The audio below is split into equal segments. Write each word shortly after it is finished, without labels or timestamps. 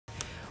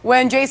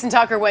When Jason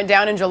Tucker went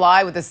down in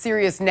July with a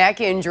serious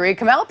neck injury,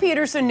 Kamau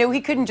Peterson knew he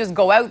couldn't just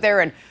go out there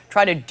and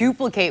try to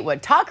duplicate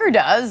what Tucker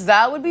does.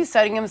 That would be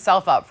setting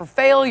himself up for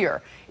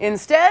failure.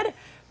 Instead,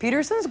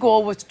 Peterson's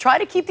goal was to try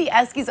to keep the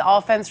Eskies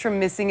offense from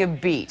missing a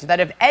beat.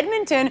 That if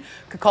Edmonton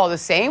could call the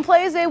same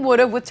plays they would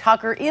have with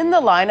Tucker in the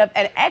lineup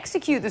and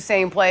execute the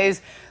same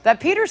plays,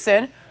 that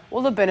Peterson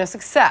will have been a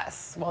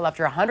success. Well,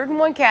 after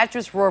 101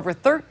 catches for over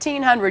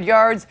 1,300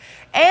 yards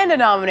and a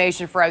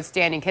nomination for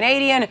Outstanding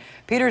Canadian,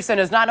 Peterson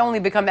has not only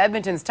become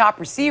Edmonton's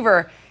top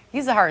receiver,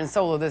 he's the heart and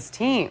soul of this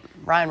team.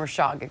 Ryan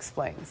Rashog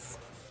explains.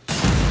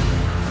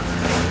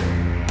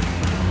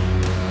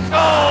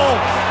 Oh,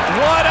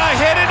 what a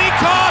hit, and he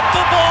caught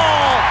the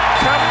ball!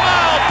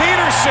 Kamau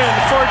Peterson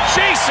for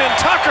Jason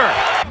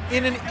Tucker.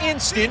 In an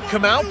instant,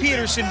 Kamau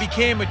Peterson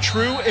became a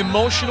true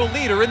emotional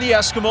leader in the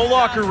Eskimo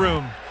locker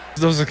room.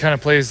 Those are the kind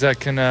of plays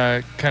that can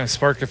kind of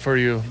spark it for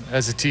you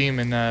as a team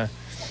and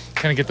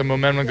kind of get the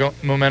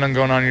momentum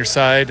going on your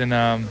side. And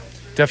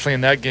definitely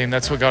in that game,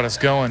 that's what got us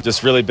going.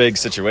 Just really big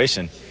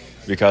situation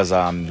because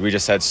we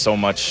just had so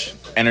much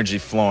energy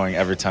flowing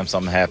every time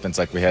something happens.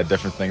 Like we had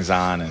different things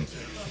on and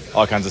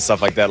all kinds of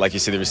stuff like that. Like you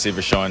see the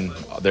receivers showing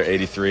their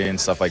 83 and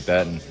stuff like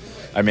that. And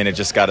I mean, it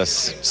just got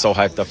us so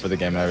hyped up for the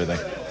game and everything.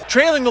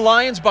 Trailing the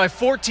Lions by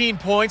 14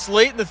 points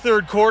late in the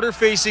third quarter,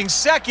 facing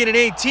second and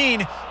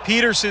 18,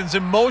 Peterson's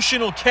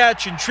emotional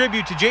catch in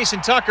tribute to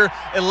Jason Tucker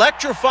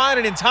electrified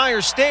an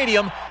entire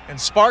stadium and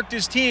sparked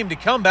his team to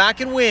come back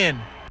and win.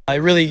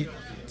 It really,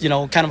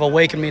 kind of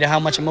awakened me to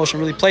how much emotion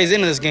really plays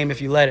into this game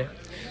if you let it.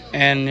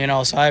 And,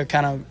 so I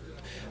kind of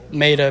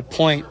made a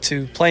point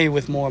to play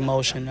with more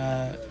emotion.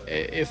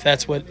 If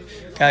that's what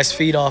guys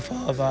feed off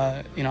of,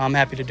 I'm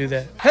happy to do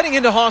that. Heading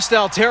into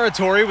hostile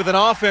territory with an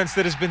offense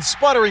that has been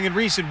sputtering in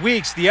recent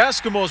weeks, the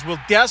Eskimos will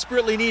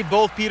desperately need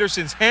both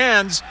Peterson's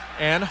hands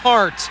and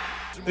heart.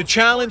 The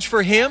challenge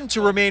for him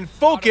to remain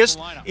focused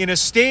in a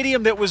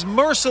stadium that was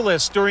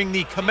merciless during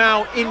the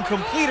Kamau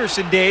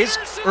incompleterson days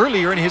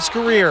earlier in his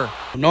career.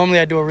 Normally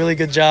I do a really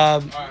good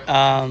job.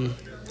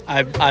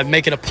 I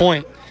make it a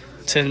point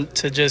to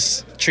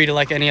just treat it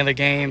like any other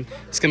game.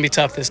 It's going to be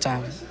tough this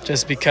time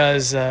just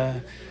because,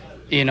 the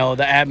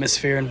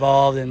atmosphere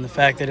involved and the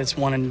fact that it's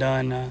one and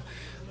done.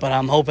 But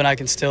I'm hoping I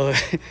can still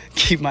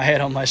keep my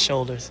head on my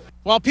shoulders.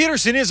 While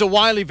Peterson is a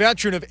wily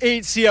veteran of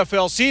 8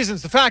 CFL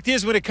seasons, the fact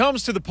is when it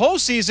comes to the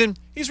postseason,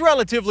 he's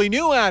relatively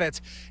new at it.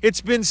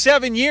 It's been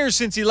 7 years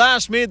since he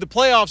last made the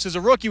playoffs as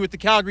a rookie with the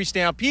Calgary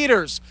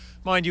Stampeders.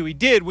 Mind you, he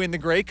did win the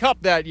Grey Cup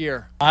that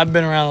year. I've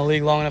been around the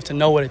league long enough to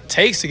know what it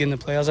takes to get in the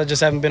playoffs. I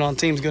just haven't been on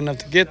teams good enough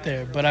to get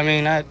there. But, I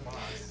mean,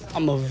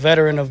 I'm a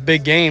veteran of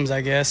big games,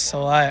 I guess.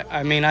 So,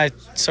 I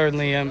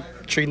certainly am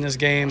treating this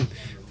game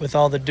with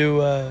all the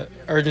due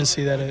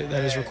urgency that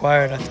is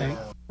required, I think.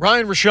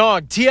 Ryan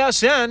Rashog,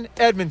 TSN,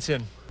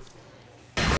 Edmonton.